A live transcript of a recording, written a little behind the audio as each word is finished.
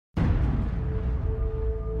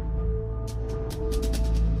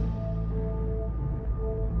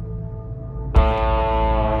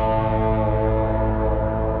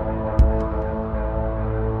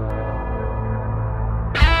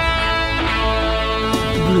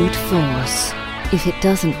brute force. If it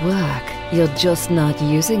doesn't work, you're just not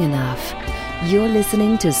using enough. You're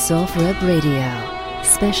listening to SOFREP Radio,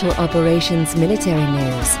 special operations military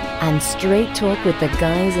news, and straight talk with the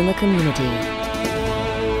guys in the community.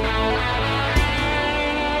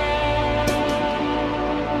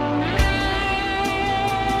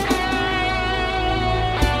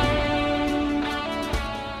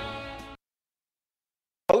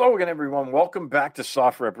 Hello again, everyone. Welcome back to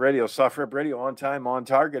SOFREP Radio. SOFREP Radio, on time, on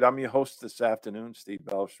target. I'm your host this afternoon, Steve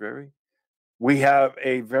Balestrieri. We have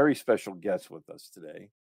a very special guest with us today,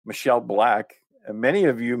 Michelle Black. And many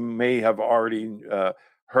of you may have already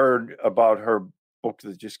heard about her book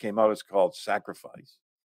that just came out. It's called Sacrifice.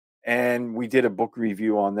 And we did a book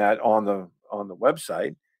review on that on the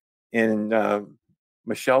website. And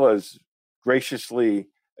Michelle has graciously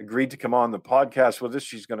agreed to come on the podcast with us.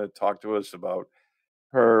 She's going to talk to us about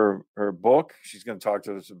her book. She's going to talk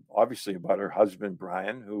to us obviously about her husband,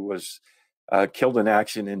 Brian, who was killed in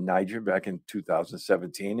action in Niger back in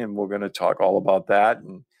 2017. And we're going to talk all about that.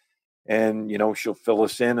 And, you know, she'll fill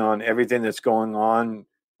us in on everything that's going on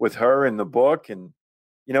with her in the book. And,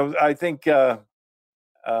 you know, I think,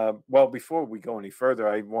 well, before we go any further,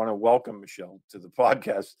 I want to welcome Michelle to the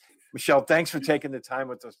podcast. Michelle, thanks for taking the time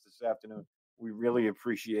with us this afternoon. We really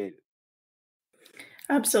appreciate it.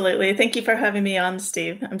 Absolutely. Thank you for having me on,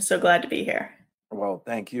 Steve. I'm so glad to be here. Well,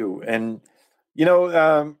 thank you. And, you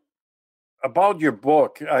know, about your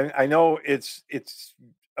book, I know it's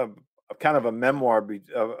a kind of a memoir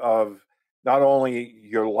of not only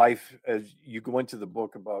your life as you go into the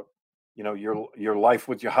book about, you know, your life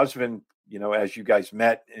with your husband, you know, as you guys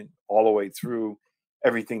met and all the way through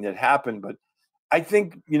everything that happened. But I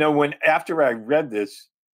think, you know, after I read this,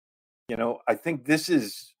 you know, I think this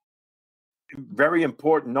is very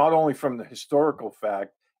important, not only from the historical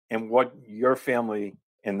fact and what your family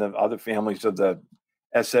and the other families of the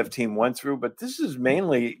SF team went through, but this is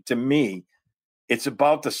mainly, to me, it's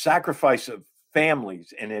about the sacrifice of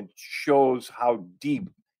families, and it shows how deep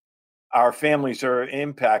our families are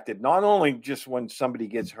impacted, not only just when somebody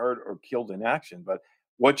gets hurt or killed in action, but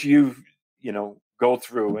what you know, go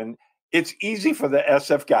through. And it's easy for the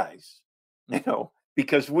SF guys, you know,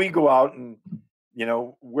 because we go out and, you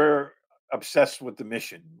know, we're obsessed with the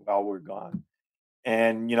mission while we're gone.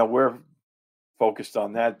 And, you know, we're focused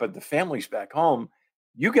on that. But the families back home,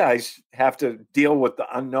 you guys have to deal with the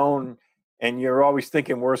unknown, and you're always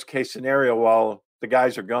thinking worst case scenario while the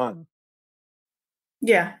guys are gone.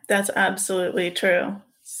 Yeah, that's absolutely true.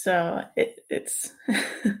 So it's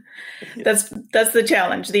that's the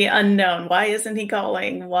challenge, the unknown. Why isn't he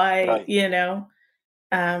calling? Why, right. You know,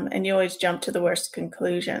 and you always jump to the worst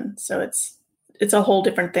conclusion. So it's a whole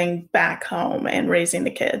different thing back home and raising the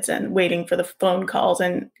kids and waiting for the phone calls.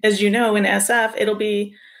 And as you know, in SF, it'll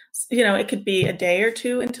be, you know, it could be a day or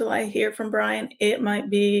two until I hear from Brian. It might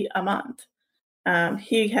be a month.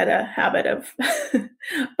 He had a habit of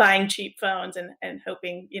buying cheap phones and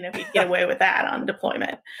hoping, you know, he'd get away with that on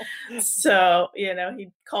deployment. So, you know,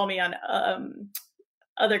 he'd call me on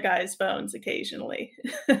other guys' phones occasionally.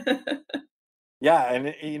 Yeah.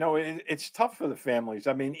 And, you know, it's tough for the families.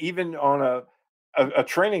 I mean, even on a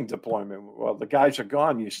training deployment, well, the guys are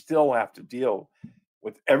gone, you still have to deal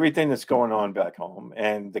with everything that's going on back home.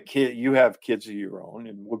 And you have kids of your own,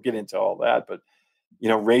 and we'll get into all that. But, you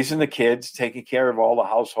know, raising the kids, taking care of all the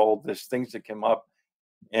household, there's things that come up.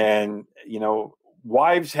 And, you know,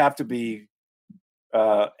 wives have to be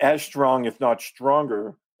as strong, if not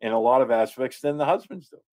stronger, in a lot of aspects than the husbands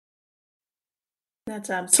do. That's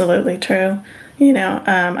absolutely true. You know,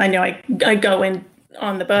 I know I go in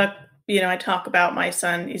on the book, you know, I talk about my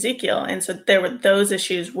son, Ezekiel. And so there were those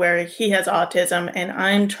issues where he has autism, and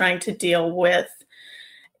I'm trying to deal with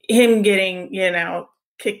him getting, you know,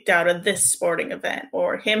 kicked out of this sporting event,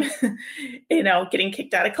 or him, you know, getting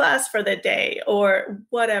kicked out of class for the day or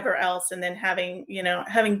whatever else. And then having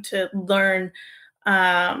to learn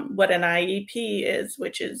what an IEP is,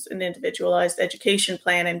 which is an individualized education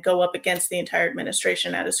plan, and go up against the entire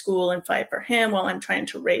administration at a school and fight for him while I'm trying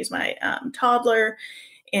to raise my toddler.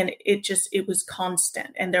 And it was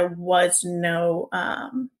constant, and there was no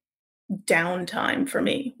downtime for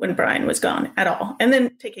me when Brian was gone at all. And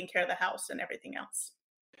then taking care of the house and everything else.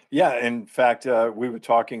 Yeah. In fact, we were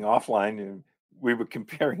talking offline, and we were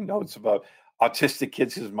comparing notes about autistic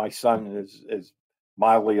kids, because my son is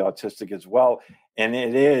mildly autistic as well. And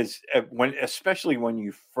it is especially when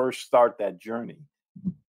you first start that journey,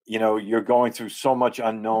 you know, you're going through so much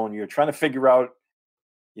unknown. You're trying to figure out,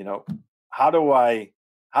 you know, how do I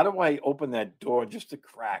open that door just a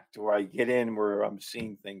crack, where I get in, where I'm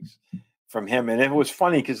seeing things from him. And it was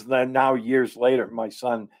funny because now years later, my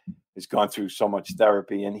son has gone through so much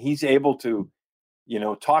therapy and he's able to,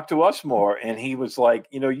 talk to us more. And he was like,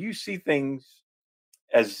 you see things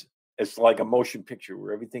as like a motion picture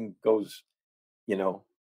where everything goes,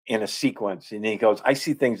 in a sequence. And he goes, I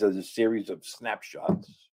see things as a series of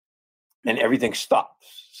snapshots and everything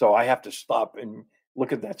stops. So I have to stop and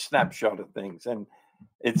look at that snapshot of things. And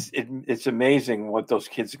it's amazing what those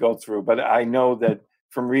kids go through. But I know that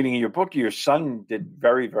from reading your book, your son did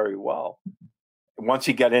very, very well once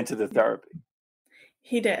he got into the therapy.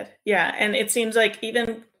 He did. Yeah. And it seems like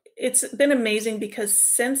it's been amazing because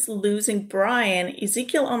since losing Brian,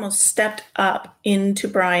 Ezekiel almost stepped up into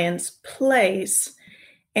Brian's place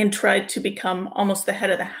and tried to become almost the head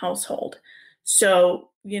of the household. So,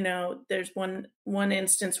 there's one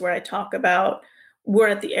instance where I talk about we're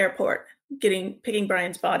at the airport picking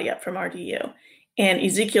Brian's body up from RDU. And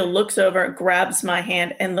Ezekiel looks over, grabs my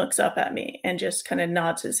hand and looks up at me and just kind of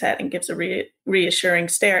nods his head and gives a reassuring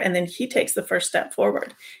stare. And then he takes the first step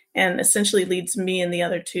forward and essentially leads me and the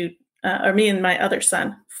other two, or me and my other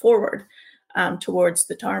son forward towards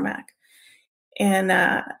the tarmac.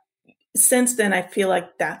 And since then, I feel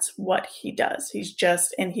like that's what he does.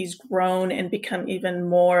 He's grown and become even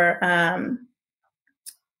more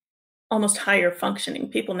almost higher functioning.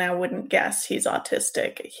 People now wouldn't guess he's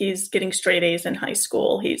autistic. He's getting straight A's in high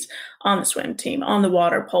school. He's on the swim team, on the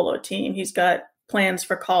water polo team. He's got plans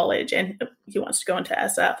for college and he wants to go into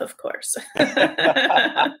SF, of course.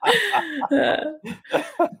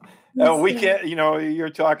 We can't, you're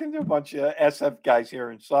talking to a bunch of SF guys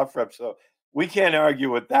here in SoftRep, so we can't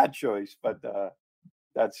argue with that choice, but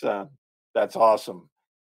that's awesome.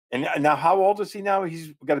 And now how old is he now?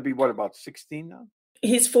 He's got to be about 16 now?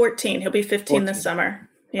 He's 14. He'll be 15 this summer.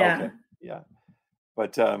 Yeah. Okay. Yeah.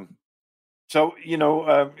 But so,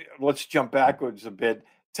 let's jump backwards a bit.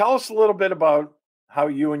 Tell us a little bit about how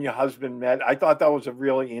you and your husband met. I thought that was a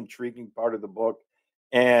really intriguing part of the book.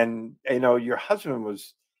 And, your husband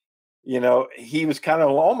was, he was kind of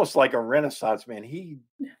almost like a Renaissance man. He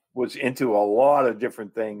was into a lot of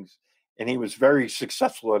different things and he was very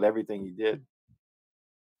successful at everything he did.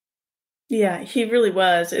 Yeah, he really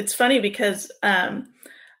was. It's funny because I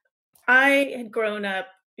had grown up,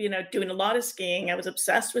 doing a lot of skiing. I was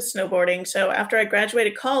obsessed with snowboarding. So after I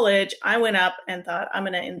graduated college, I went up and thought I'm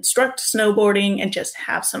going to instruct snowboarding and just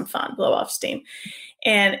have some fun, blow off steam.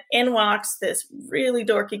 And in walks this really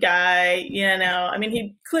dorky guy,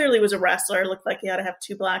 he clearly was a wrestler, looked like he had to have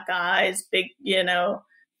 2 black eyes, big,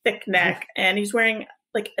 thick neck. And he's wearing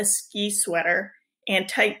like a ski sweater and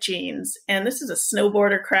tight jeans. And this is a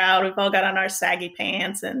snowboarder crowd. We've all got on our saggy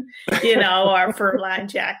pants and, our fur-lined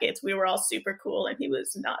jackets. We were all super cool and he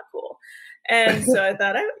was not cool. And so I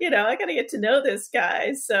thought, I got to get to know this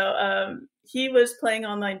guy. So he was playing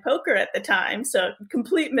online poker at the time. So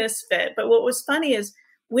complete misfit. But what was funny is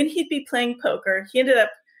when he'd be playing poker, he ended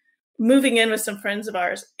up moving in with some friends of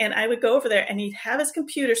ours. And I would go over there and he'd have his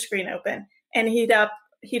computer screen open and he'd have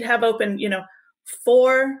open,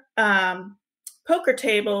 4 poker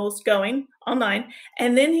tables going online,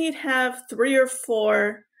 and then he'd have 3 or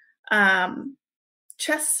 4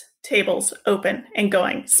 chess tables open and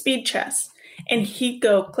going, speed chess. And he'd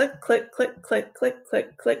go click, click, click, click, click,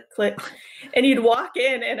 click, click, click. And he'd walk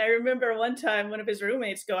in. And I remember one time one of his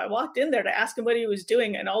roommates I walked in there to ask him what he was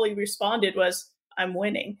doing. And all he responded was, I'm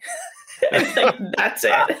winning. I was like, that's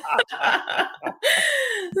it.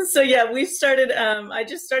 So yeah, we started, I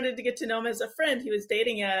just started to get to know him as a friend. He was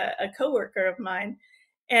dating a coworker of mine.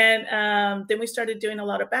 And then we started doing a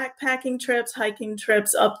lot of backpacking trips, hiking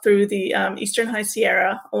trips up through the Eastern High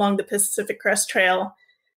Sierra along the Pacific Crest Trail.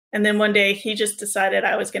 And then one day he just decided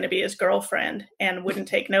I was going to be his girlfriend and wouldn't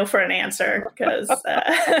take no for an answer because,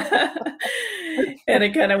 and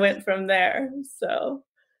it kind of went from there. So,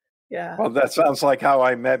 yeah. Well, that sounds like how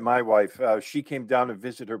I met my wife. She came down to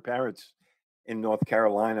visit her parents in North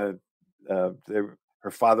Carolina.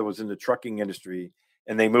 Her father was in the trucking industry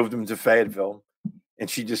and they moved him to Fayetteville. And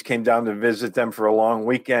she just came down to visit them for a long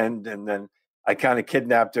weekend. And then I kind of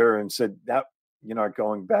kidnapped her and said, "That you're not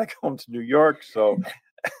going back home to New York." So,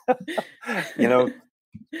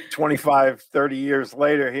 25, 30 years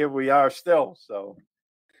later, here we are still. So,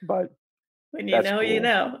 but when you know, cool. You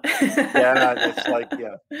know. Yeah, it's like,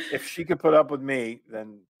 yeah, if she could put up with me,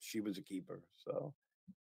 then she was a keeper. So,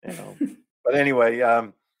 but anyway,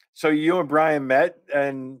 so you and Brian met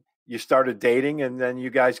and you started dating and then you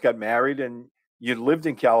guys got married and you lived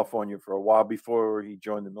in California for a while before he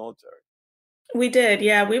joined the military. We did.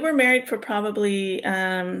 Yeah. We were married for probably,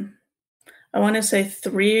 I want to say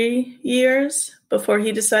 3 years before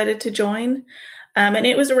he decided to join. And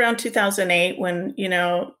it was around 2008 when,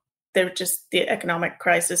 the economic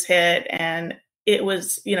crisis hit, and it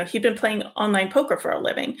was, he'd been playing online poker for a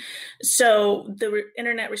living. So the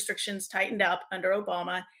internet restrictions tightened up under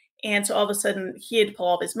Obama. And so all of a sudden he had to pull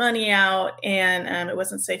all of his money out, and it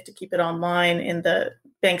wasn't safe to keep it online in the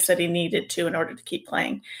banks that he needed to in order to keep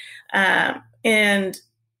playing. And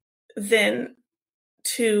then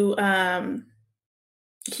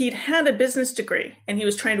he'd had a business degree and he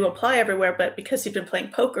was trying to apply everywhere, but because he'd been playing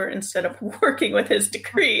poker instead of working with his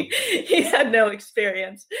degree, he had no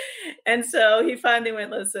experience. And so he finally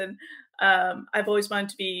went, listen, I've always wanted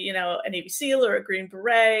to be, a Navy SEAL or a Green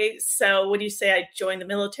Beret. So what do you say I join the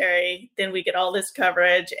military? Then we get all this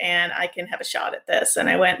coverage and I can have a shot at this. And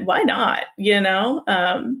I went, why not?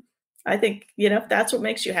 I think, if that's what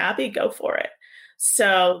makes you happy, go for it.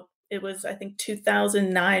 So it was, I think,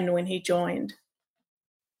 2009 when he joined.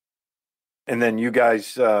 And then you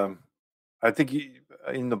guys, I think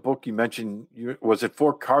in the book you mentioned, was it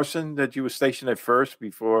Fort Carson that you were stationed at first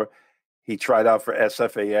before he tried out for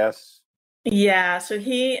SFAS? Yeah. So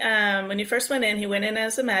he, when he first went in, he went in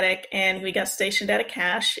as a medic, and we got stationed at a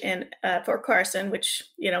cache in Fort Carson, which,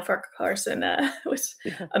 Fort Carson was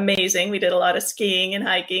amazing. We did a lot of skiing and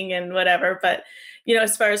hiking and whatever. But,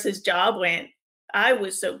 as far as his job went, I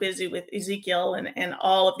was so busy with Ezekiel and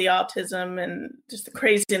all of the autism and just the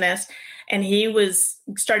craziness. And he was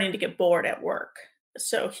starting to get bored at work.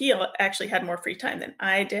 So he actually had more free time than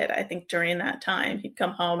I did. I think during that time, he'd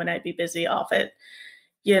come home and I'd be busy off at,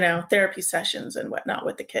 therapy sessions and whatnot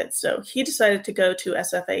with the kids. So he decided to go to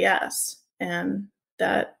SFAS, and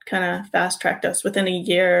that kind of fast tracked us. Within a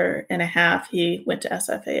year and a half, he went to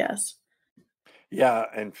SFAS. Yeah,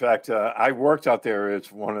 in fact, I worked out there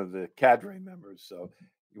as one of the cadre members. So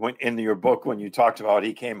you went into your book when you talked about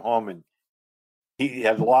he came home and he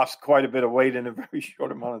had lost quite a bit of weight in a very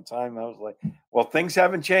short amount of time. I was like, well, things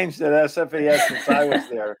haven't changed at SFAS since I was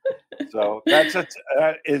there. So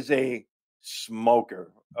that is a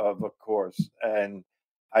smoker of a course. And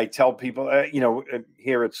I tell people,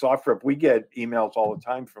 here at SoftRep, we get emails all the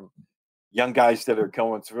time from young guys that are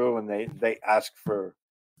going through, and they ask for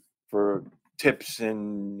tips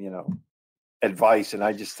and advice, and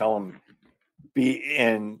I just tell them, be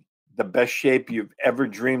in the best shape you've ever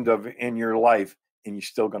dreamed of in your life, and you're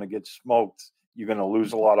still going to get smoked. You're going to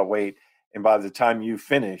lose a lot of weight, and by the time you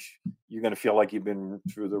finish, you're going to feel like you've been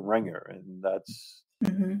through the ringer, and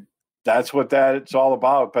that's what it's all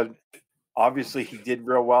about. But obviously he did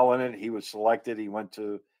real well in it. He was selected. He went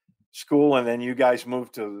to school, and then you guys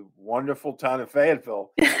moved to the wonderful town of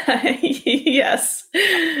Fayetteville. Yes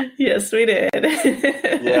we did.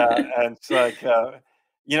 Yeah, and it's like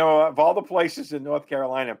of all the places in North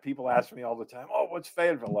Carolina, people ask me all the time, oh, what's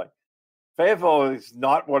Fayetteville like? Fayetteville is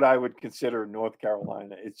not what I would consider North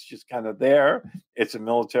Carolina. It's just kind of there. It's a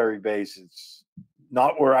military base. It's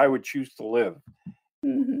not where I would choose to live.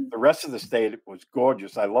 The rest of the state was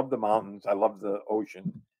gorgeous. I love the mountains. I love the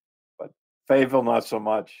ocean, but Fayetteville, not so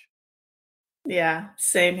much. Yeah,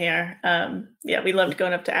 same here. We loved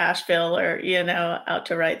going up to Asheville or, out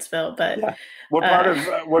to Wrightsville. But yeah.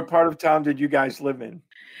 What part of town did you guys live in?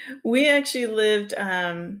 We actually lived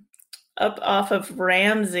up off of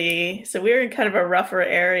Ramsey. So we were in kind of a rougher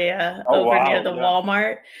area near the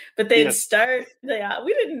Walmart. But we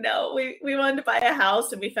didn't know. We wanted to buy a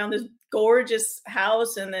house, and we found this gorgeous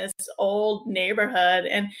house in this old neighborhood.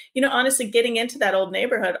 And, honestly, getting into that old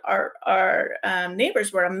neighborhood, our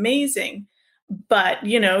neighbors were amazing. But,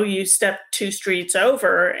 you step 2 streets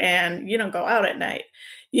over and you don't go out at night,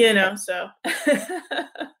 so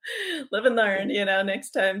live and learn,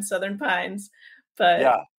 next time, Southern Pines.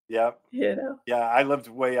 But yeah. I lived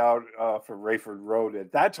way out for Rayford Road.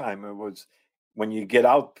 At that time, it was when you get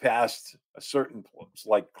out past a certain place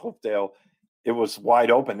like Cliffdale, it was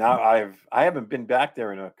wide open. Now I haven't been back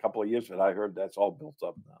there in a couple of years, but I heard that's all built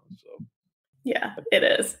up now. So yeah, it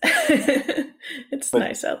is. It's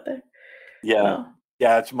nice out there. Yeah. Well,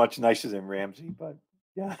 yeah, it's much nicer than Ramsey, but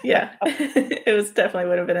yeah. Yeah. It was definitely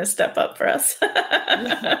would have been a step up for us.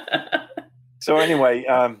 So anyway,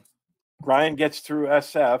 Brian gets through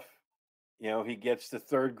SF, he gets the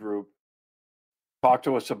third group. Talk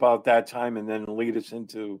to us about that time and then lead us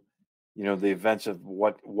into, the events of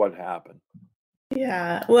what happened.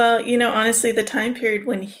 Yeah. Well, honestly, the time period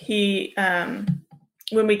when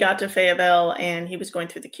when we got to Fayetteville and he was going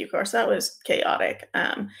through the Q course, that was chaotic.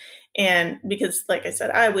 And because, like I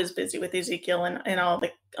said, I was busy with Ezekiel and all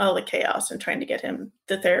the chaos and trying to get him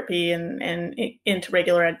the therapy and into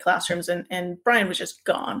regular ed classrooms. And Brian was just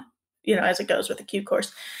gone, as it goes with the Q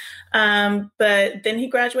course. But then he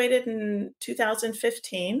graduated in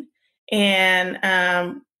 2015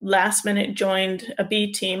 and last minute joined a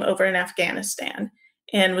B team over in Afghanistan.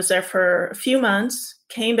 and was there for a few months,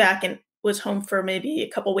 came back and was home for maybe a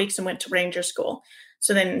couple weeks and went to Ranger School.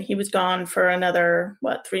 So then he was gone for another,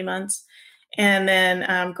 3 months, and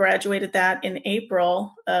then graduated that in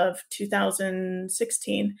April of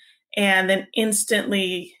 2016. And then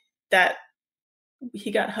instantly that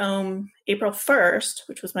he got home April 1st,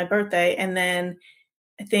 which was my birthday. And then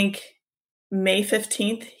I think May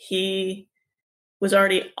 15th, he was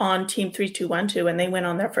already on Team 3212, and they went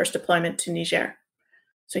on their first deployment to Niger.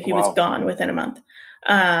 So he was gone within a month.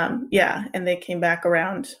 And they came back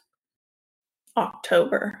around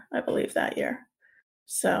October, I believe, that year.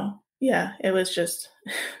 So yeah, it was just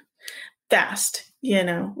fast,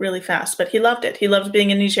 really fast. But he loved it. He loved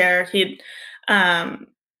being in Niger. He had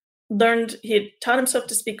taught himself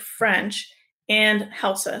to speak French and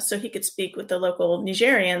Hausa, so he could speak with the local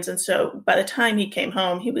Nigerians. And so by the time he came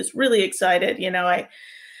home, he was really excited. I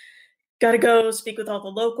got to go speak with all the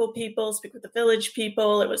local people, speak with the village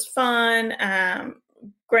people. It was fun.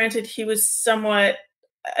 Granted, he was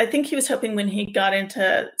I think he was hoping when he got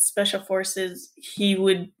into special forces, he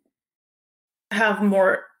would have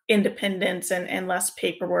more independence and less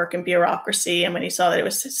paperwork and bureaucracy. And when he saw that it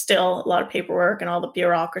was still a lot of paperwork and all the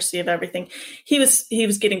bureaucracy of everything, he was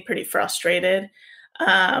getting pretty frustrated.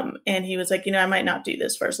 And he was like, I might not do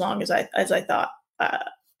this for as long as I thought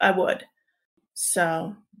I would.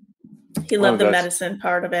 So he loved the medicine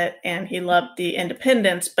part of it, and he loved the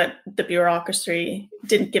independence, but the bureaucracy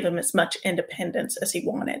didn't give him as much independence as he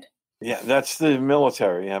wanted. Yeah, that's the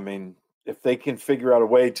military. I mean, if they can figure out a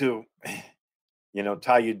way to,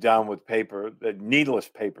 tie you down with paper, needless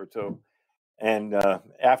paper too. And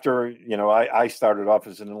after, I started off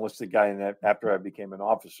as an enlisted guy, and after I became an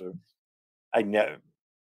officer, I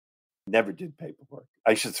never did paperwork.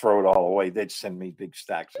 I should throw it all away. They'd send me big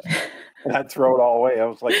stacks of stuff, and I'd throw it all away. I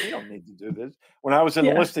was like, you don't need to do this. When I was an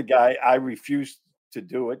enlisted guy, I refused to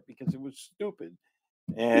do it because it was stupid.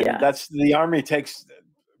 And that's the Army takes.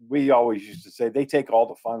 We always used to say they take all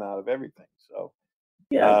the fun out of everything. So,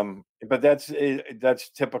 but that's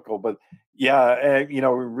typical. But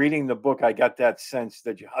reading the book, I got that sense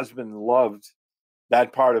that your husband loved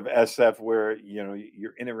that part of SF where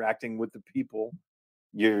you're interacting with the people.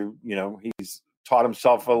 He's taught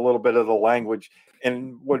himself a little bit of the language.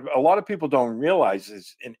 And what a lot of people don't realize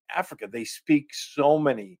is in Africa, they speak so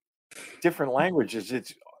many different languages.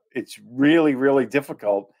 It's really, really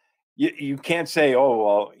difficult. You can't say, oh,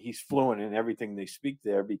 well, he's fluent in everything they speak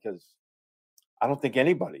there, because I don't think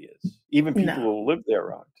anybody is. Even people who live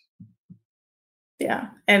there aren't. Yeah.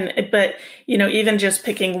 But even just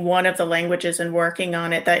picking one of the languages and working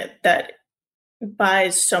on it, that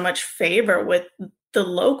buys so much favor with the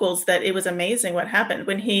locals that it was amazing what happened.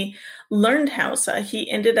 When he learned Hausa, he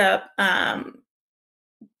ended up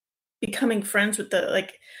becoming friends with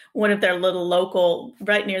one of their little local,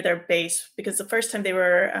 right near their base, because the first time they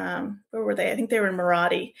were, where were they? I think they were in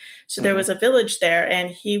Maradi. So there was a village there, and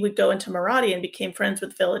he would go into Maradi and became friends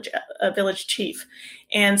with a village chief.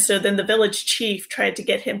 And so then the village chief tried to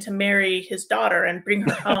get him to marry his daughter and bring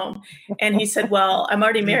her home. And he said, well, I'm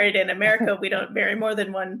already married. In America, we don't marry more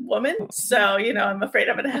than one woman. So, I'm afraid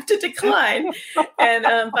I'm going to have to decline. And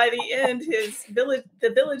by the end,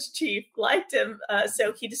 the village chief liked him.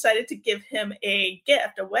 So he decided to give him a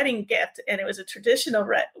wedding gift. And it was a traditional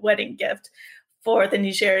wedding gift for the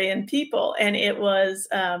Nigerian people. And it was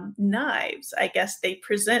knives. I guess they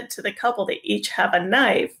present to the couple. They each have a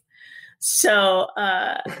knife. So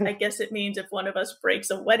I guess it means if one of us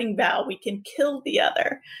breaks a wedding vow, we can kill the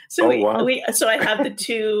other. So so I have the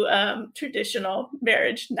two traditional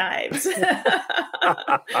marriage knives.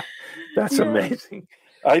 That's amazing.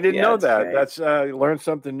 I didn't know that. Great. That's learn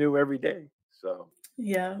something new every day. So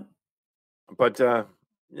but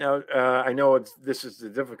I know this is the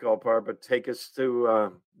difficult part, but take us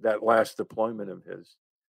to that last deployment of his.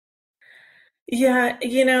 Yeah,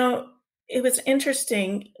 it was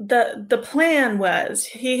interesting. The plan was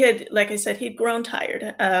he had, like I said, he'd grown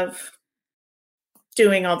tired of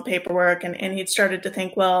doing all the paperwork, and he'd started to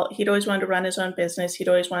think, well, he'd always wanted to run his own business. He'd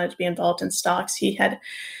always wanted to be involved in stocks.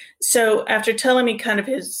 So after telling me kind of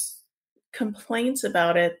his complaints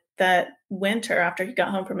about it that winter after he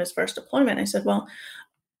got home from his first deployment, I said, well,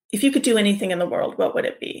 if you could do anything in the world, what would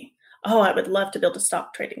it be? Oh, I would love to build a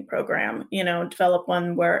stock trading program, develop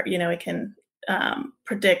one where, it can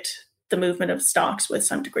predict the movement of stocks with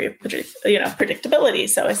some degree of predictability.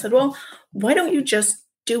 So I said, well, why don't you just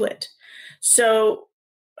do it? So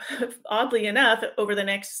oddly enough, over the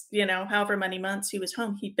next, however many months he was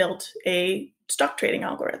home, he built a stock trading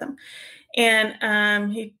algorithm.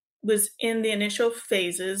 And he was in the initial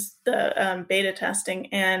phases, the beta testing,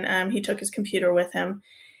 and he took his computer with him.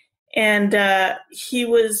 And he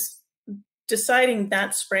was deciding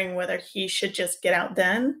that spring whether he should just get out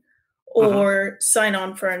then or sign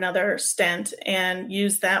on for another stint and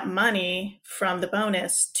use that money from the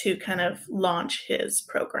bonus to kind of launch his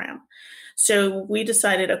program. So we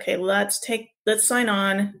decided, okay, let's sign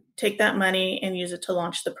on, take that money and use it to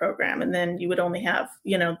launch the program. And then you would only have,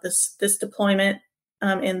 this deployment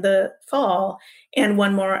in the fall and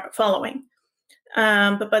one more following.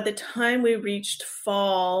 But by the time we reached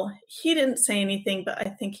fall, he didn't say anything, but I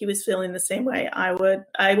think he was feeling the same way I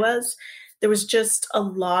was. There was just a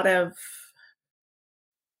lot of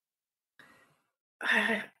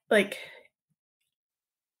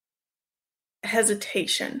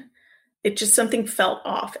hesitation. It just, something felt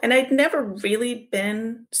off. And I'd never really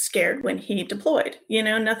been scared when he deployed.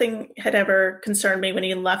 Nothing had ever concerned me when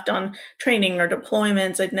he left on training or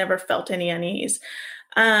deployments. I'd never felt any unease.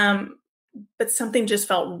 But something just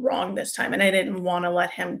felt wrong this time, and I didn't want to let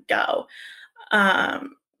him go. And,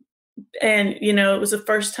 it was the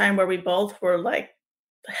first time where we both were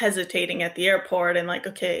hesitating at the airport and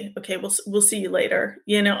okay, we'll see you later.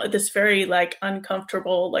 This very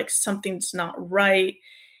uncomfortable, something's not right.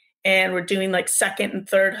 And we're doing second and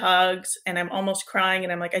third hugs and I'm almost crying.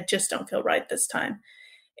 And I'm I just don't feel right this time.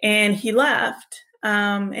 And he left.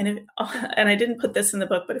 And I didn't put this in the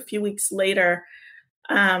book, but a few weeks later,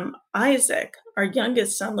 Isaac, our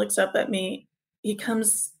youngest son, looks up at me. He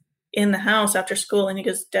comes in the house after school and he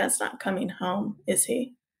goes, "Dad's not coming home, is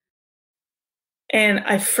he?" And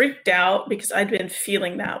I freaked out because I'd been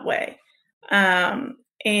feeling that way.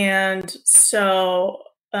 And so,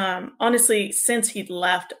 honestly, since he'd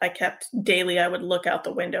left, I would look out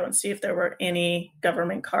the window and see if there were any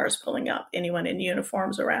government cars pulling up, anyone in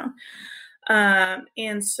uniforms around.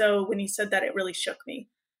 And so when he said that, it really shook me.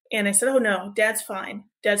 And I said, "Oh no, Dad's fine.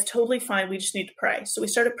 Dad's totally fine. We just need to pray." So we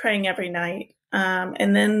started praying every night.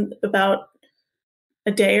 And then about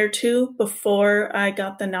a day or two before I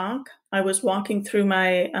got the knock, I was walking through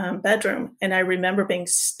my bedroom and I remember being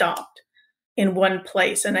stopped in one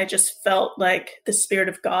place. And I just felt the Spirit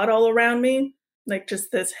of God all around me,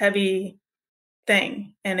 just this heavy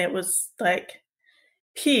thing. And it was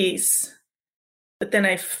peace. But then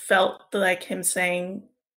I felt him saying,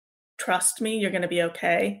 "Trust me, you're going to be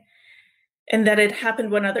okay." And that had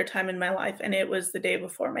happened one other time in my life. And it was the day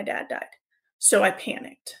before my dad died. So I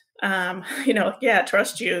panicked. Yeah,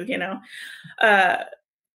 trust you,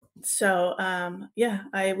 So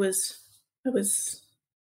I was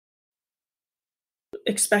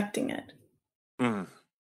expecting it. Mm.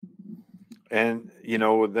 And,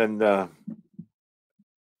 then the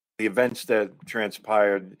events that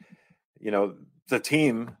transpired, the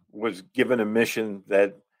team was given a mission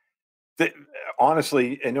that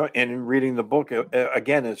honestly, and in reading the book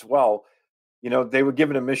again as well, they were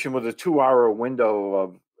given a mission with a 2-hour window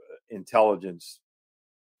of intelligence,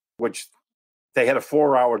 which they had a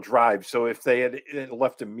 4-hour drive. So if they had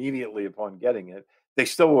left immediately upon getting it, they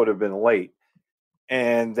still would have been late.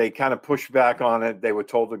 And they kind of pushed back on it. They were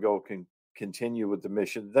told to go continue with the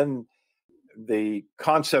mission. Then the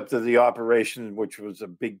concept of the operation, which was a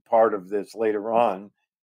big part of this later on,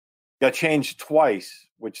 got changed twice,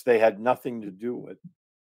 which they had nothing to do with.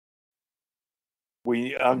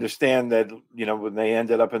 We understand that, when they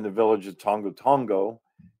ended up in the village of Tongo Tongo,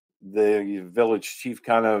 the village chief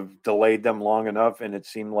kind of delayed them long enough, and it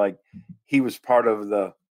seemed like he was part of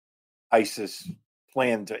the ISIS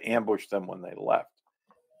plan to ambush them when they left.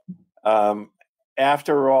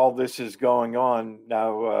 After all this is going on,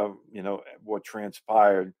 now, what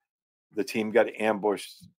transpired, the team got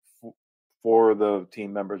ambushed. 4 of the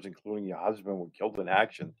team members, including your husband, were killed in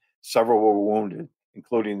action. Several were wounded,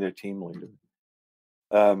 including their team leader.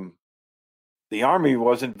 The Army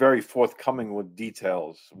wasn't very forthcoming with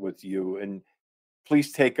details with you, and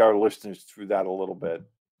please take our listeners through that a little bit.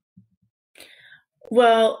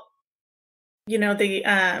 Well,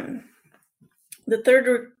 the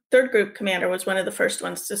third group commander was one of the first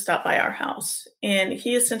ones to stop by our house, and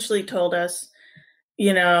he essentially told us,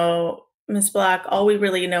 "Ms. Black, all we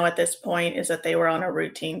really know at this point is that they were on a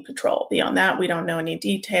routine patrol. Beyond that, we don't know any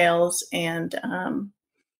details, and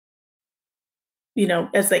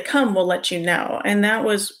as they come, we'll let you know." And that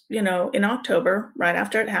was, in October, right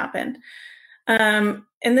after it happened. And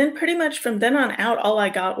then pretty much from then on out, all I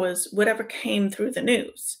got was whatever came through the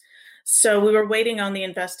news. So we were waiting on the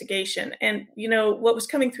investigation. And, what was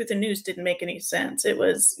coming through the news didn't make any sense. It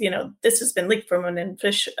was, this has been leaked from an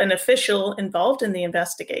official involved in the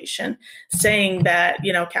investigation saying that,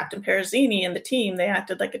 Captain Perazini and the team, they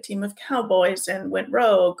acted like a team of cowboys and went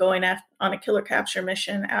rogue, going on a killer capture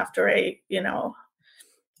mission after a,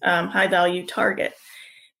 high value target.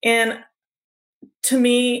 And To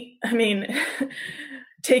me, I mean,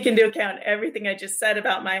 take into account everything I just said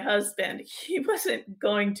about my husband, he wasn't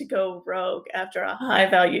going to go rogue after a high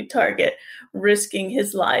value target, risking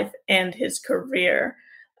his life and his career.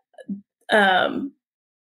 Um,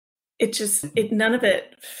 none of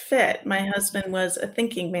it fit. My husband was a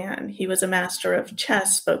thinking man. He was a master of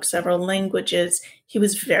chess, spoke several languages. He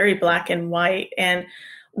was very black and white. And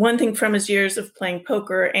one thing from his years of playing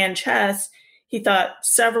poker and chess, he thought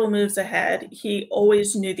several moves ahead. He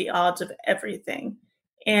always knew the odds of everything.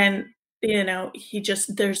 And,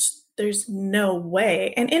 there's no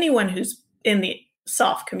way. And anyone who's in the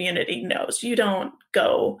soft community knows you don't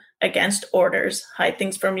go against orders, hide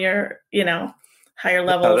things from your, higher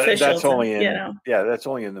level officials. That's only that's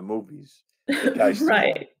only in the movies.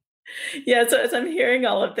 Right. Yeah. So as I'm hearing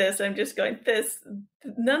all of this, I'm just going,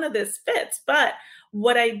 none of this fits. But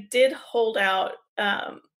what I did hold out,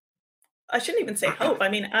 I shouldn't even say hope. I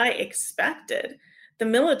mean, I expected the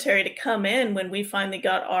military to come in when we finally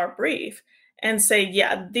got our brief and say,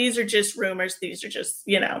 yeah, these are just rumors. These are just,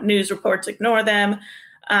 news reports, ignore them.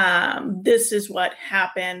 This is what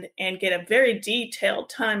happened, and get a very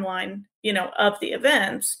detailed timeline, of the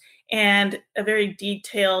events and a very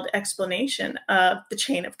detailed explanation of the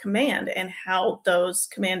chain of command and how those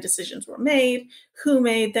command decisions were made, who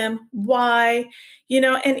made them, why,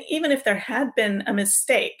 and even if there had been a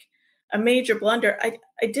mistake, a major blunder, I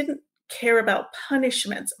didn't care about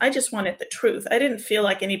punishments. I just wanted the truth. I didn't feel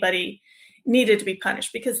like anybody needed to be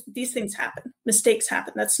punished because these things happen. Mistakes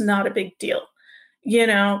happen. That's not a big deal.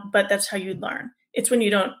 But that's how you learn. It's when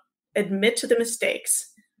you don't admit to the mistakes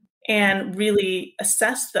and really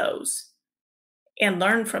assess those and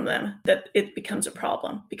learn from them that it becomes a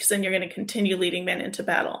problem, because then you're going to continue leading men into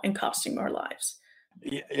battle and costing more lives.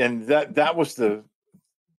 And that was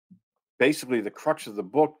basically the crux of the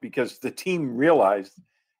book, because the team realized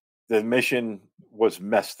the mission was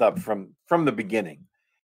messed up from the beginning.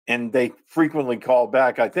 And they frequently called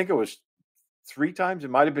back. I think it was 3 times.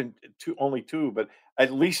 It might have been only 2, but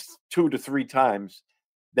at least 2 to 3 times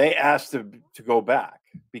they asked to go back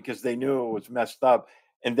because they knew it was messed up.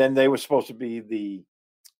 And then they were supposed to be the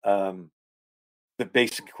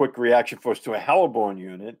basic quick reaction force to a heliborne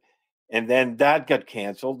unit. And then that got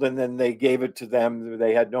canceled. And then they gave it to them.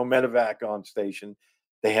 They had no medevac on station.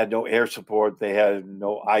 They had no air support. They had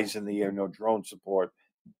no eyes in the air, no drone support.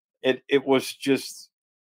 It was just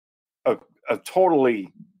a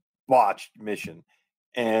totally botched mission.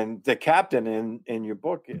 And the captain in your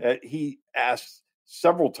book, he asked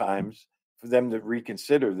several times for them to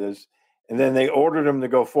reconsider this. And then they ordered him to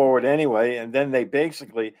go forward anyway. And then they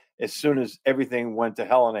basically, as soon as everything went to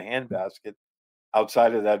hell in a handbasket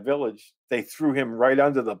outside of that village, they threw him right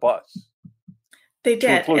under the bus. They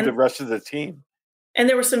did. To include the rest of the team. And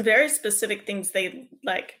there were some very specific things they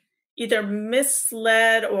either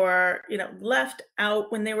misled or, left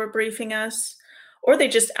out when they were briefing us, or they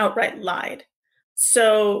just outright lied.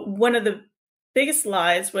 So one of the biggest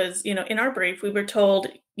lies was, in our brief, we were told,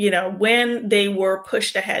 when they were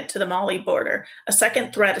pushed ahead to the Mali border, a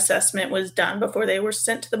second threat assessment was done before they were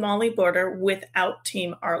sent to the Mali border without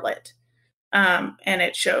Team Arlet. And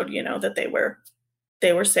it showed, that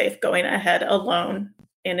they were safe going ahead alone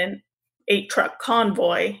in an 8-truck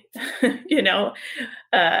convoy, the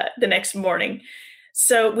next morning.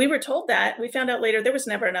 So we were told that. We found out later there was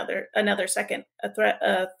never another second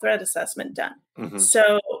threat assessment done. Mm-hmm.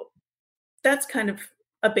 So that's kind of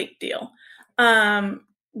a big deal.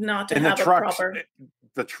 Not to have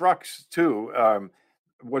the trucks too.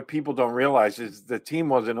 What people don't realize is the team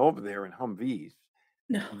wasn't over there in Humvees.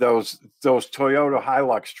 No. Those Toyota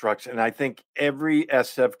Hilux trucks, and I think every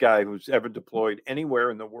SF guy who's ever deployed anywhere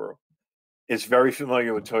in the world is very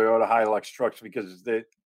familiar with Toyota Hilux trucks, because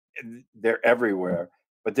they're everywhere,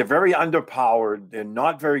 but they're very underpowered. They're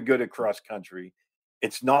not very good at cross country.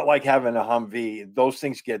 It's not like having a Humvee. Those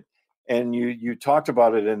things get, and you talked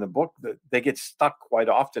about it in the book, that they get stuck quite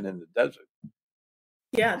often in the desert.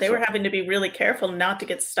 Yeah, they were having to be really careful not to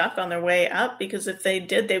get stuck on their way up, because if they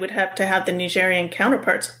did, they would have to have the Nigerian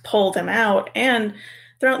counterparts pull them out, and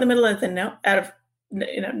they're out in the middle of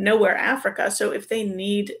nowhere Africa. So if they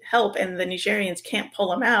need help and the Nigerians can't pull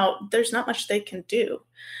them out, there's not much they can do.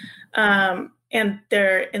 And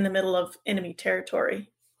they're in the middle of enemy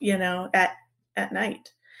territory, at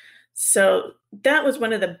night. So that was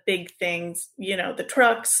one of the big things, the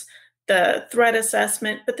trucks, the threat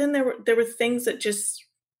assessment, but then there were things that just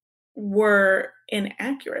were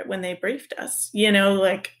inaccurate when they briefed us,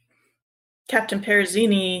 like Captain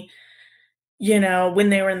Perezzini, when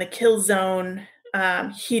they were in the kill zone,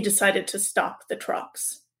 he decided to stop the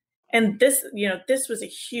trucks. And this, this was a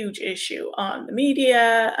huge issue on the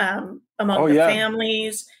media, among the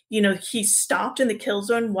families. He stopped in the kill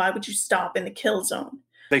zone. Why would you stop in the kill zone?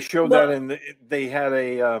 They showed that they had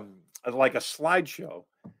like a slideshow.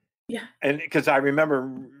 Yeah. And because I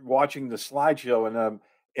remember watching the slideshow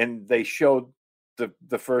and they showed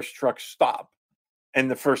the first truck stop. And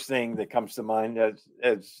the first thing that comes to mind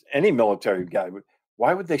as any military guy,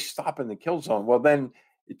 why would they stop in the kill zone? Well, then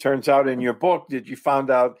it turns out in your book that you found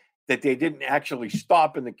out that they didn't actually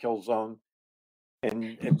stop in the kill zone.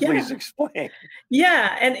 And please explain.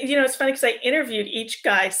 Yeah. And, it's funny because I interviewed each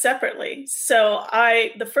guy separately. So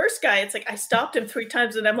the first guy, it's like I stopped him 3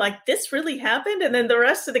 times and I'm like, this really happened? And then the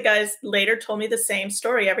rest of the guys later told me the same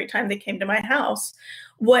story every time they came to my house.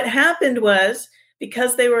 What happened was,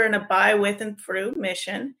 because they were in a by, with, and through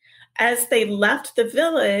mission, as they left the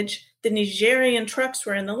village, the Nigerian trucks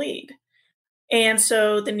were in the lead. And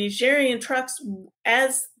so the Nigerian trucks,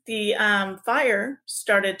 as the fire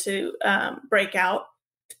started to break out,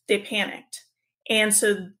 they panicked. And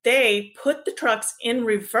so they put the trucks in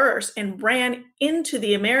reverse and ran into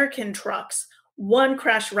the American trucks. One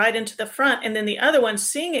crashed right into the front, and then the other one,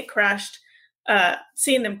 seeing them crash,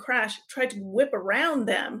 tried to whip around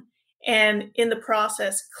them, and in the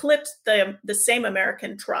process clipped the same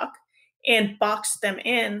American truck and boxed them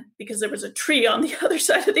in because there was a tree on the other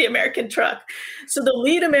side of the American truck. So the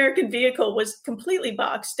lead American vehicle was completely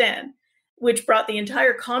boxed in, which brought the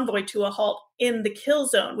entire convoy to a halt in the kill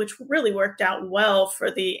zone, which really worked out well for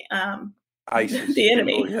the ISIS the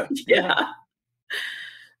enemy. People, yeah.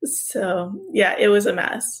 So it was a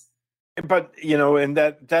mess. But and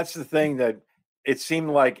that's the thing, that it seemed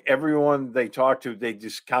like everyone they talked to, they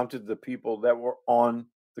discounted the people that were on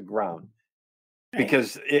the ground. Right.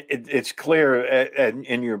 Because it's clear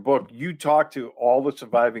in your book, you talked to all the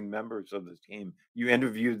surviving members of the team. You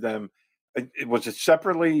interviewed them. Was it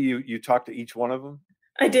separately? You talked to each one of them?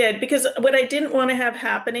 I did, because what I didn't want to have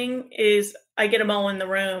happening is I get them all in the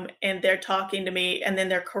room and they're talking to me and then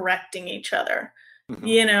they're correcting each other.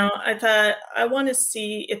 Mm-hmm. I thought I want to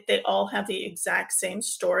see if they all have the exact same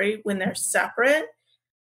story when they're separate.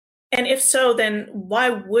 And if so, then why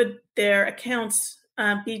would their accounts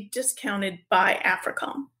be discounted by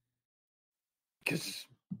AFRICOM?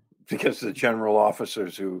 Because the general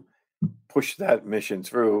officers who pushed that mission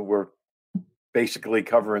through were basically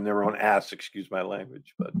covering their own ass, excuse my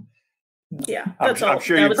language, but that's all. I'm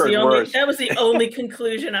sure you've heard worse. That was the only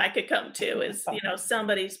conclusion I could come to, is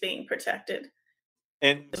somebody's being protected.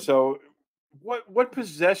 And so what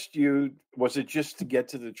possessed you? Was it just to get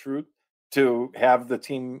to the truth, to have the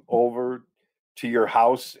team over to your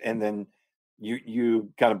house, and then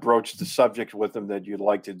you kind of broached the subject with them that you'd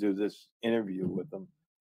like to do this interview with them?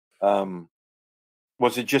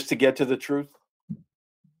 Was it just to get to the truth?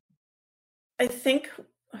 I think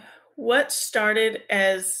what started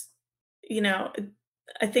as,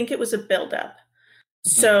 I think it was a buildup.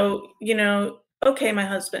 So, okay, my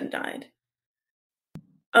husband died.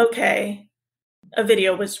 Okay, a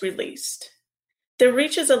video was released. There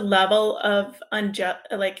reaches a level of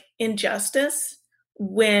injustice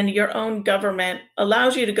when your own government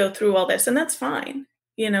allows you to go through all this, and that's fine.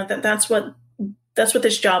 That's what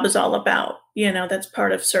this job is all about. That's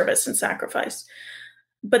part of service and sacrifice.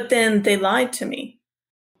 But then they lied to me.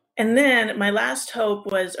 And then my last hope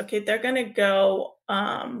was, okay, they're going to go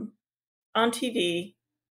on TV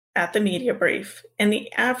at the media brief, and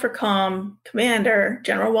the AFRICOM commander,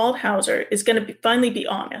 General Waldhauser, is going to finally be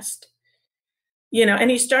honest.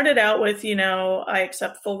 And he started out with, I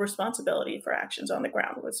accept full responsibility for actions on the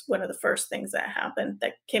ground, was one of the first things that happened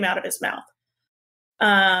that came out of his mouth.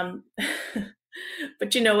 But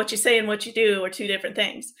what you say and what you do are two different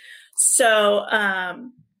things. So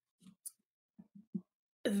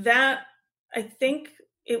that, I think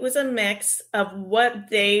it was a mix of what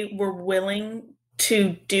they were willing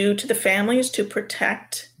to do to the families to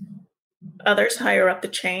protect others higher up the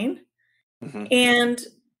chain, mm-hmm. and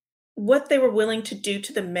what they were willing to do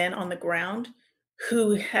to the men on the ground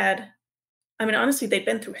who had, honestly, they'd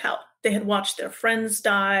been through hell. They had watched their friends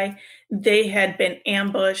die. They had been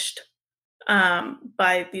ambushed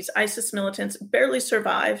by these ISIS militants, barely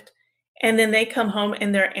survived. And then they come home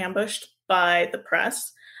and they're ambushed by the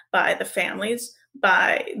press, by the families,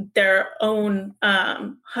 by their own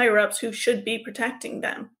higher-ups who should be protecting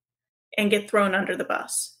them, and get thrown under the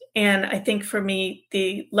bus. And I think for me,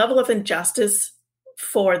 the level of injustice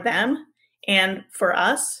for them and for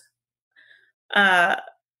us,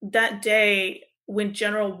 that day when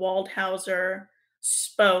General Waldhauser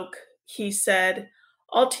spoke, he said,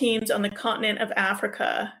 all teams on the continent of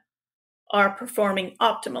Africa are performing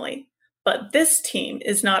optimally, but this team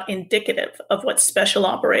is not indicative of what special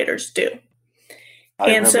operators do.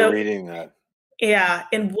 I remember reading that. Yeah,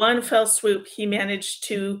 in one fell swoop, he managed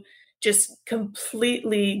to just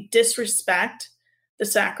completely disrespect the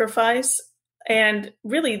sacrifice and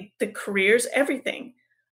really the careers, everything,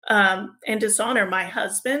 and dishonor my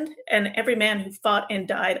husband and every man who fought and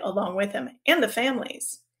died along with him and the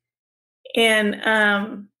families. And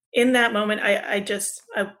in that moment, I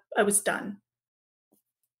was done.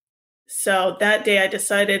 So that day I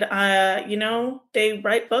decided, they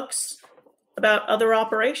write books about other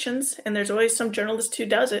operations, and there's always some journalist who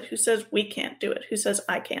does it, who says we can't do it, who says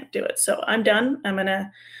I can't do it. So I'm done. I'm going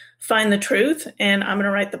to find the truth, and I'm going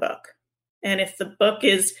to write the book. And if the book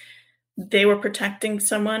is they were protecting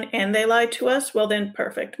someone and they lied to us, well then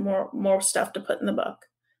perfect. More stuff to put in the book.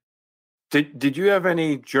 Did you have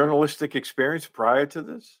any journalistic experience prior to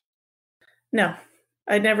this? No,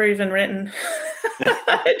 I'd never even written.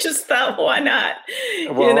 I just thought, why not?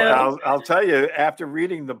 Well, I'll tell you, after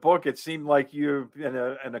reading the book, it seemed like you've been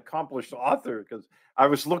an accomplished author, because I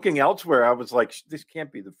was looking elsewhere. I was like, this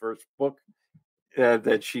can't be the first book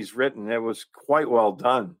that she's written. It was quite well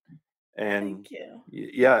done. And thank you.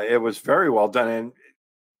 Yeah, it was very well done. And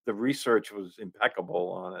the research was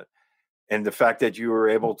impeccable on it. And the fact that you were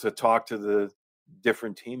able to talk to the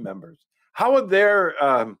different team members. How are their,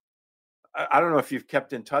 I don't know if you've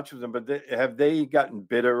kept in touch with them, but have they gotten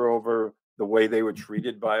bitter over the way they were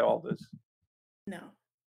treated by all this? No.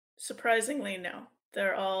 Surprisingly, no.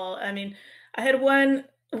 They're all, I mean, I had one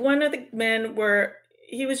of the men where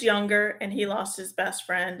he was younger and he lost his best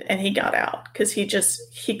friend and he got out because he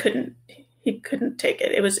couldn't take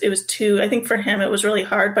it. It was too, I think for him, it was really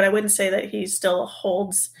hard, but I wouldn't say that he still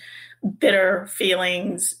holds bitter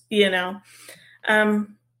feelings,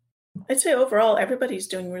 I'd say overall, everybody's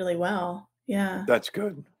doing really well. Yeah. That's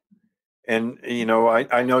good. And,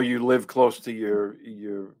 I know you live close to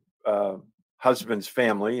your husband's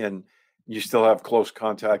family and you still have close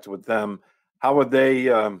contact with them. How are they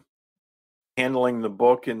handling the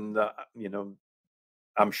book? And,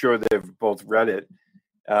 I'm sure they've both read it.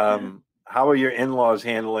 How are your in-laws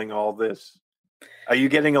handling all this? Are you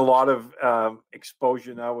getting a lot of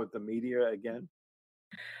exposure now with the media again?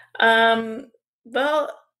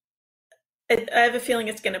 Well, I have a feeling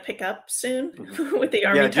it's going to pick up soon with the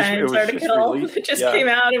Army Times article that just came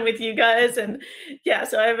out, and with you guys. And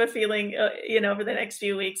so I have a feeling, over the next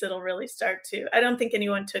few weeks, it'll really start to. I don't think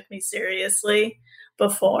anyone took me seriously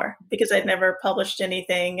before because I'd never published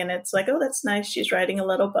anything. And it's like, oh, that's nice. She's writing a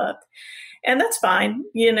little book. And that's fine.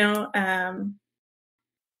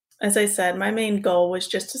 As I said, my main goal was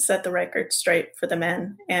just to set the record straight for the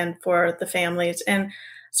men and for the families. And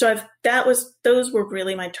so those were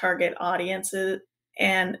really my target audiences,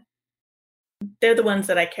 and they're the ones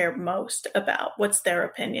that I care most about. What's their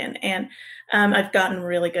opinion? And I've gotten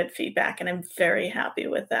really good feedback, and I'm very happy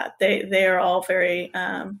with that. They are all very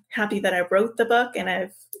happy that I wrote the book, and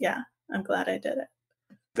I'm glad I did it.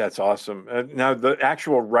 That's awesome. Now, the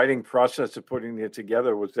actual writing process of putting it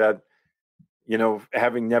together, was that,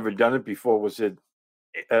 having never done it before, was it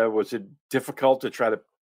difficult to try to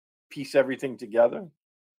piece everything together?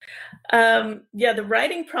 The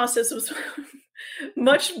writing process was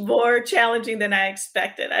much more challenging than I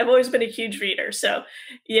expected. I've always been a huge reader. So,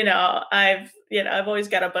 I've always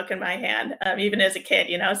got a book in my hand. Even as a kid,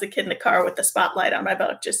 I was a kid in the car with the spotlight on my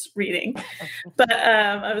book, just reading, but,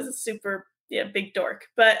 I was a super, big dork.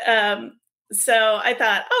 But, so I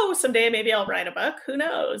thought, someday maybe I'll write a book. Who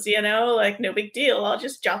knows, no big deal. I'll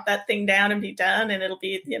just jot that thing down and be done. And it'll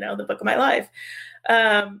be, the book of my life.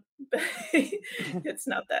 But it's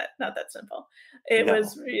not that simple. It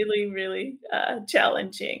was really, really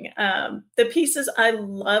challenging. The pieces I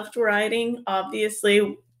loved writing,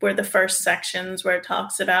 obviously, were the first sections where it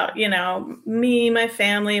talks about, me, my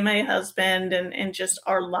family, my husband, and just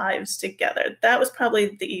our lives together. That was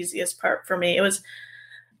probably the easiest part for me. It was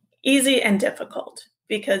easy and difficult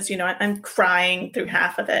because, I'm crying through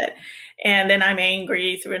half of it, and then I'm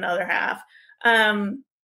angry through another half. And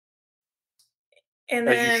then,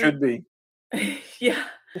 as you should be.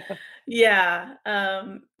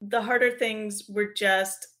 The harder things were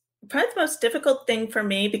just probably the most difficult thing for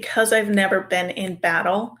me, because I've never been in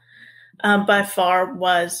battle, by far,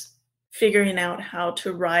 was figuring out how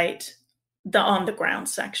to write the on the ground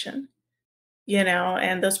section,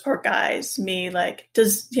 and those poor guys, me, like,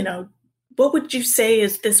 what would you say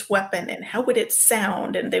is this weapon and how would it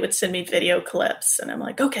sound? And they would send me video clips and I'm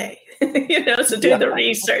like, okay, so doing the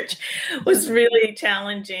research was really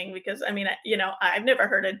challenging because I've never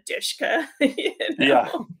heard of Dishka.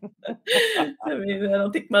 Yeah. I mean, I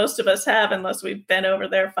don't think most of us have unless we've been over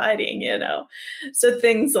there fighting, So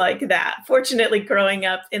things like that. Fortunately, growing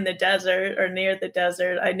up in the desert or near the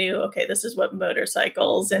desert, I knew, okay, this is what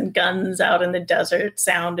motorcycles and guns out in the desert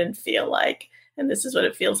sound and feel like. And this is what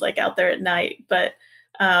it feels like out there at night. But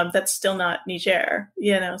that's still not Niger,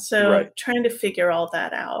 So Right. Trying to figure all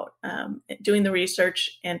that out, doing the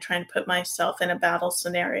research and trying to put myself in a battle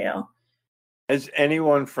scenario. Has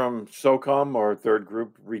anyone from SOCOM or Third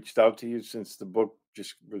Group reached out to you since the book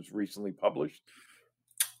just was recently published?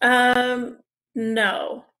 No.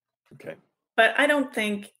 Okay. But I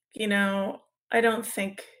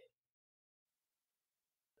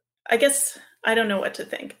guess I don't know what to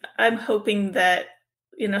think. I'm hoping that,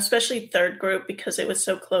 especially Third Group, because it was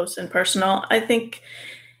so close and personal, I think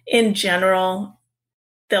in general,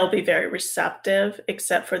 they'll be very receptive,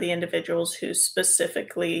 except for the individuals who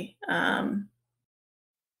specifically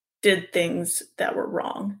did things that were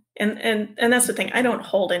wrong. And that's the thing. I don't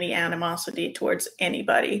hold any animosity towards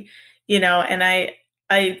anybody, and I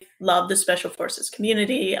love the Special Forces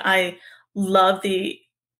community. I love the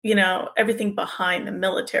everything behind the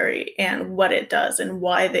military and what it does and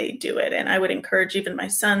why they do it. And I would encourage even my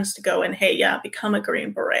sons to go and, hey, become a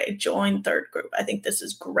Green Beret, join Third Group. I think this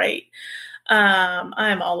is great.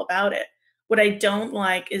 I'm all about it. What I don't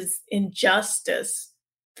like is injustice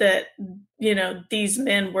that, these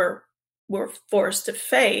men were forced to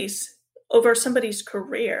face over somebody's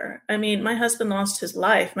career. I mean, my husband lost his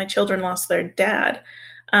life. My children lost their dad.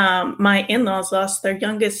 My in-laws lost their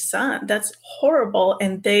youngest son. That's horrible.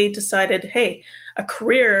 And they decided, hey, a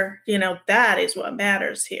career, that is what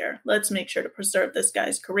matters here. Let's make sure to preserve this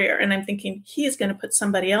guy's career. And I'm thinking he's going to put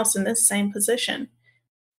somebody else in this same position.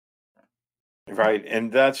 Right.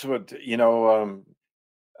 And that's what, at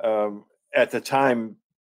the time,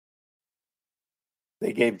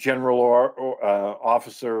 they gave general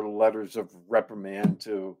officer letters of reprimand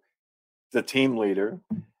to the team leader.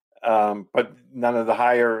 But none of the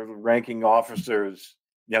higher ranking officers,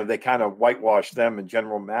 they kind of whitewashed them, and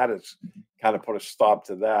General Mattis kind of put a stop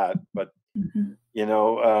to that. But,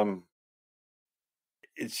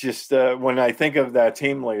 it's just when I think of that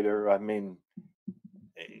team leader, I mean,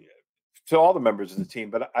 to all the members of the team,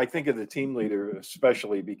 but I think of the team leader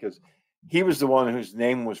especially because he was the one whose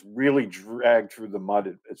name was really dragged through the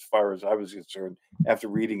mud as far as I was concerned after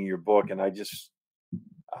reading your book. And I just,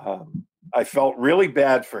 I felt really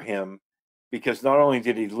bad for him because not only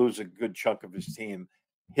did he lose a good chunk of his team,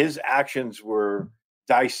 his actions were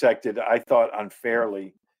dissected, I thought,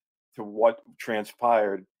 unfairly to what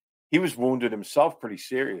transpired. He was wounded himself pretty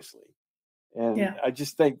seriously. And I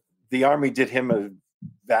just think the Army did him a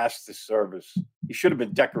vast disservice. He should have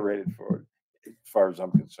been decorated for it, as far as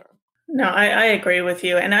I'm concerned. No, I agree with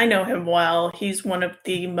you. And I know him well. He's one of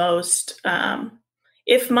the most,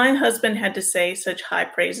 if my husband had to say such high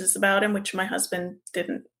praises about him, which my husband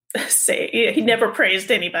didn't say, he never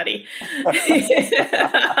praised anybody. But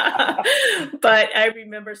I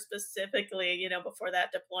remember specifically, before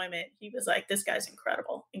that deployment, he was like, this guy's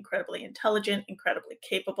incredible, incredibly intelligent, incredibly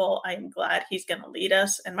capable. I am glad he's going to lead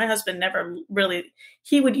us. And my husband never really,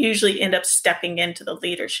 he would usually end up stepping into the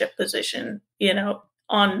leadership position,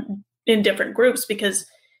 in different groups because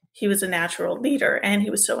he was a natural leader and he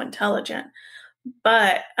was so intelligent.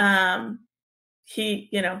 But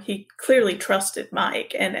he clearly trusted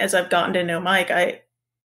Mike. And as I've gotten to know Mike, I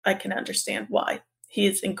can understand why. He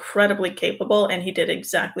is incredibly capable and he did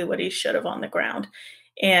exactly what he should have on the ground.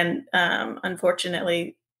 And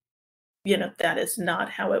unfortunately, that is not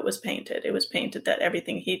how it was painted. It was painted that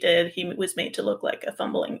everything he did, he was made to look like a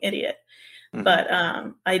fumbling idiot. Mm-hmm. But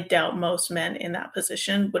I doubt most men in that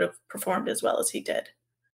position would have performed as well as he did.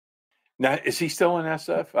 Now, is he still in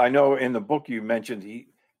SF? I know in the book you mentioned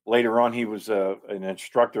later on he was an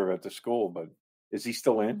instructor at the school, but is he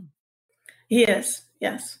still in? He is,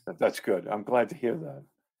 yes. That's good. I'm glad to hear that.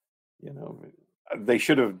 They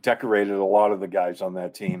should have decorated a lot of the guys on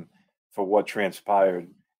that team for what transpired.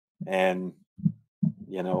 And,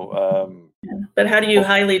 but how do you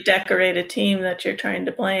highly decorate a team that you're trying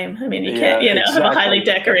to blame? I mean, you can't, exactly. Have a highly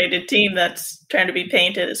decorated team that's trying to be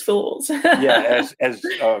painted as fools. as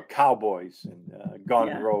cowboys and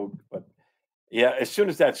gone rogue. But as soon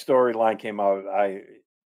as that storyline came out, I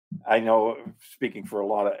know, speaking for a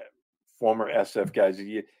lot of former SF guys,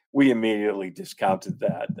 we immediately discounted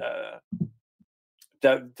that.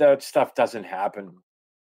 That stuff doesn't happen.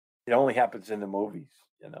 It only happens in the movies,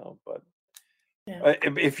 but Yeah.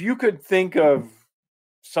 If you could think of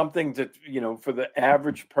something that, for the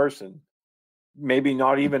average person, maybe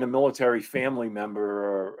not even a military family member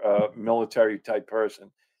or a military type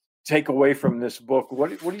person, take away from this book, what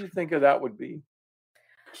do you think of that would be?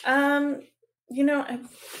 I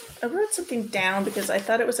wrote something down because I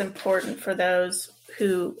thought it was important for those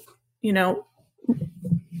who,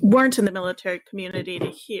 weren't in the military community to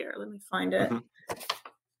hear. Let me find it.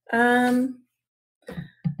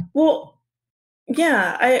 Well,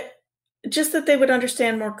 yeah, just that they would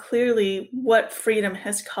understand more clearly what freedom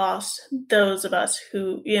has cost those of us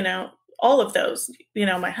who, all of those,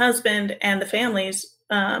 my husband and the families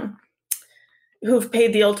who've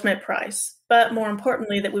paid the ultimate price, but more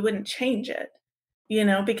importantly, that we wouldn't change it,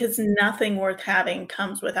 because nothing worth having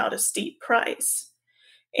comes without a steep price.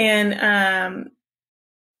 And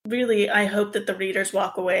really, I hope that the readers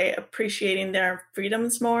walk away appreciating their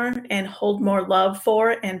freedoms more and hold more love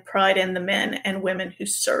for and pride in the men and women who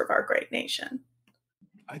serve our great nation.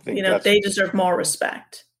 I think they deserve more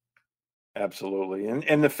respect. Absolutely.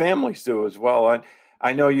 And the families do as well.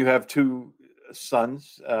 I know you have two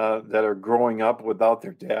sons that are growing up without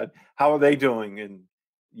their dad. How are they doing? And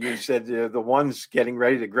you said the one's getting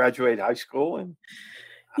ready to graduate high school. And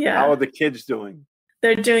how are the kids doing?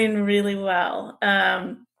 They're doing really well.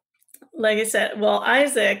 Like I said, well,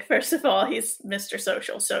 Isaac, first of all, he's Mr.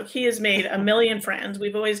 Social. So he has made a million friends.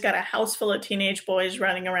 We've always got a house full of teenage boys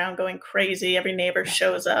running around going crazy. Every neighbor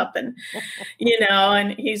shows up and,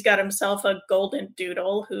 and he's got himself a golden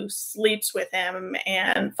doodle who sleeps with him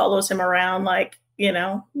and follows him around like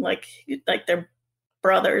they're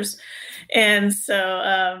brothers. And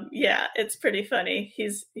so, it's pretty funny.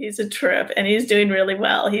 He's a trip and he's doing really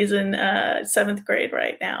well. He's in 7th grade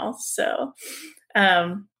right now. So,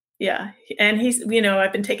 yeah. And he's,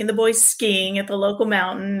 I've been taking the boys skiing at the local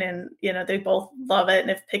mountain and, they both love it and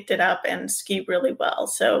have picked it up and ski really well.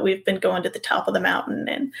 So we've been going to the top of the mountain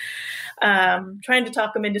and trying to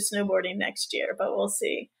talk them into snowboarding next year, but we'll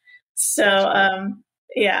see. So,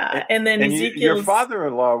 and then your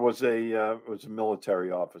father-in-law was a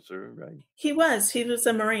military officer, right? He was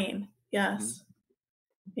a Marine. Yes.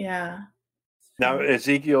 Mm-hmm. Yeah. Now,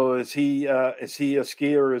 Ezekiel, is he a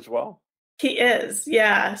skier as well? He is,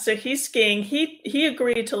 yeah. So he's skiing. He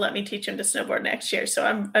agreed to let me teach him to snowboard next year. So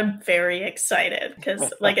I'm very excited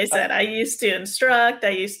because, like I said, I used to instruct, I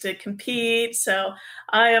used to compete. So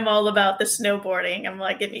I am all about the snowboarding. I'm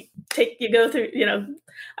like, go through.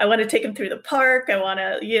 I want to take him through the park. I want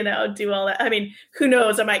to, do all that. I mean, who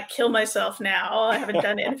knows? I might kill myself now. I haven't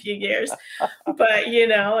done it in a few years, but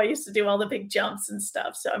I used to do all the big jumps and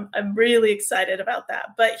stuff. So I'm really excited about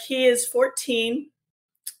that. But he is 14.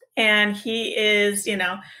 And he is,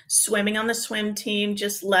 swimming on the swim team,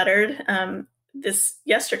 just lettered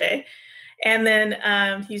yesterday. And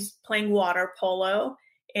then he's playing water polo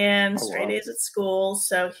and straight A's at school.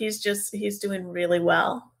 So he's doing really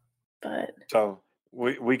well. But so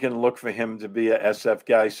we can look for him to be a SF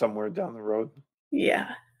guy somewhere down the road. Yeah,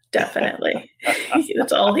 definitely.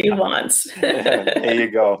 That's all he wants. There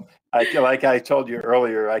you go. Like I told you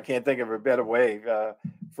earlier, I can't think of a better way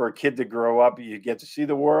for a kid to grow up. You get to see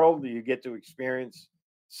the world, you get to experience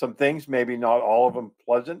some things, maybe not all of them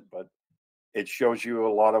pleasant, but it shows you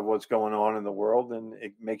a lot of what's going on in the world, and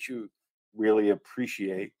it makes you really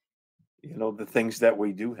appreciate, the things that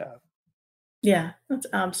we do have. Yeah, that's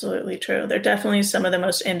absolutely true. They're definitely some of the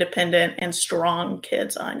most independent and strong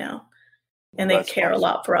kids I know, and they care a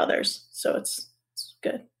lot for others. So it's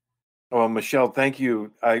good. Well, Michelle, thank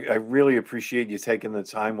you. I really appreciate you taking the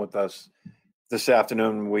time with us this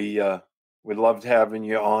afternoon. We loved having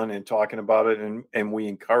you on and talking about it, and we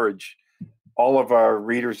encourage all of our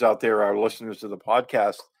readers out there, our listeners to the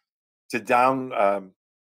podcast, to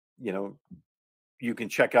you can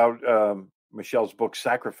check out Michelle's book,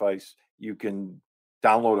 Sacrifice. You can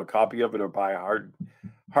download a copy of it or buy a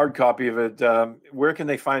hard copy of it. Where can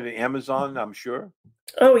they find it? Amazon, I'm sure.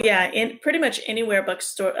 Oh yeah, in pretty much anywhere books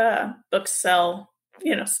sell, books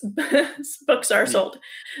are sold.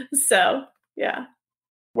 So yeah.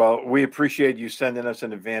 Well, we appreciate you sending us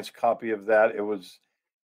an advanced copy of that. It was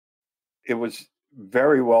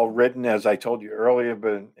very well written, as I told you earlier,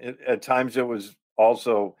 but at times it was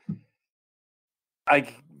also, I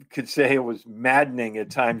could say it was maddening at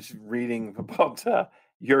times reading about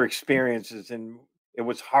your experiences, and it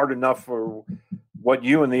was hard enough for what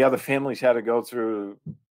you and the other families had to go through,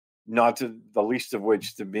 not to the least of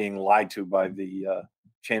which to being lied to by the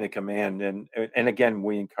chain of command. And again,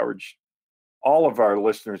 we encourage all of our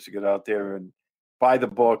listeners to get out there and buy the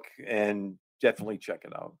book and definitely check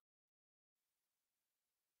it out.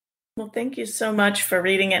 Well, thank you so much for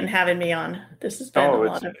reading it and having me on. This has been a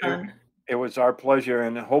lot of fun. It was our pleasure,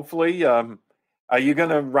 and hopefully, are you going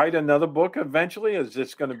to write another book eventually? Is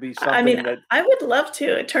this going to be I something mean, that? I would love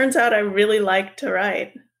to. It turns out I really like to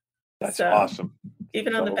write. That's So, awesome.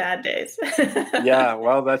 even on the So, bad days. yeah,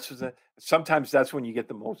 well, sometimes that's when you get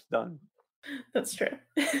the most done. That's true.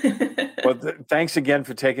 Well, thanks again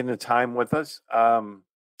for taking the time with us.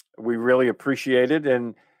 We really appreciate it,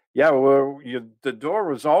 and yeah, the door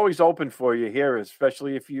was always open for you here,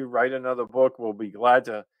 especially if you write another book. We'll be glad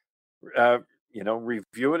to,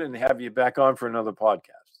 review it and have you back on for another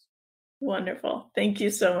podcast. Wonderful. Thank you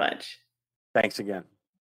so much. Thanks again.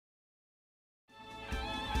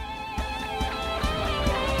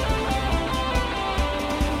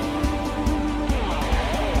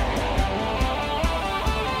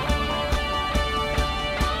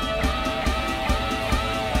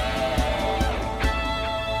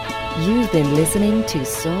 You've been listening to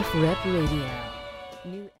Soft Rep Radio.